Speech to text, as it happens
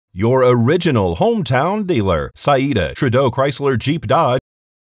Your original hometown dealer, Saida Trudeau Chrysler Jeep Dodge.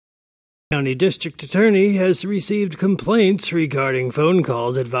 County District Attorney has received complaints regarding phone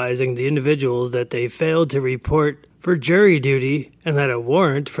calls advising the individuals that they failed to report for jury duty and that a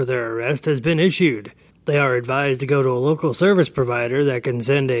warrant for their arrest has been issued. They are advised to go to a local service provider that can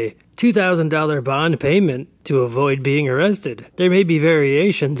send a $2,000 bond payment to avoid being arrested. There may be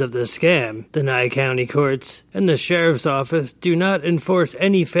variations of the scam. The Nye County courts and the sheriff's office do not enforce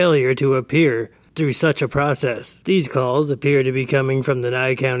any failure to appear through such a process. These calls appear to be coming from the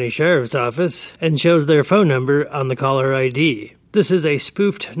Nye County Sheriff's Office and shows their phone number on the caller ID. This is a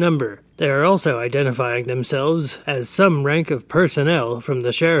spoofed number. They are also identifying themselves as some rank of personnel from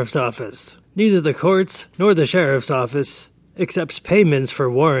the Sheriff's Office. Neither the courts nor the Sheriff's Office accepts payments for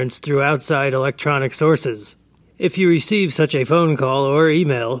warrants through outside electronic sources. If you receive such a phone call or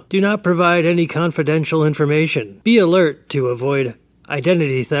email, do not provide any confidential information. Be alert to avoid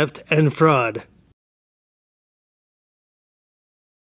identity theft and fraud.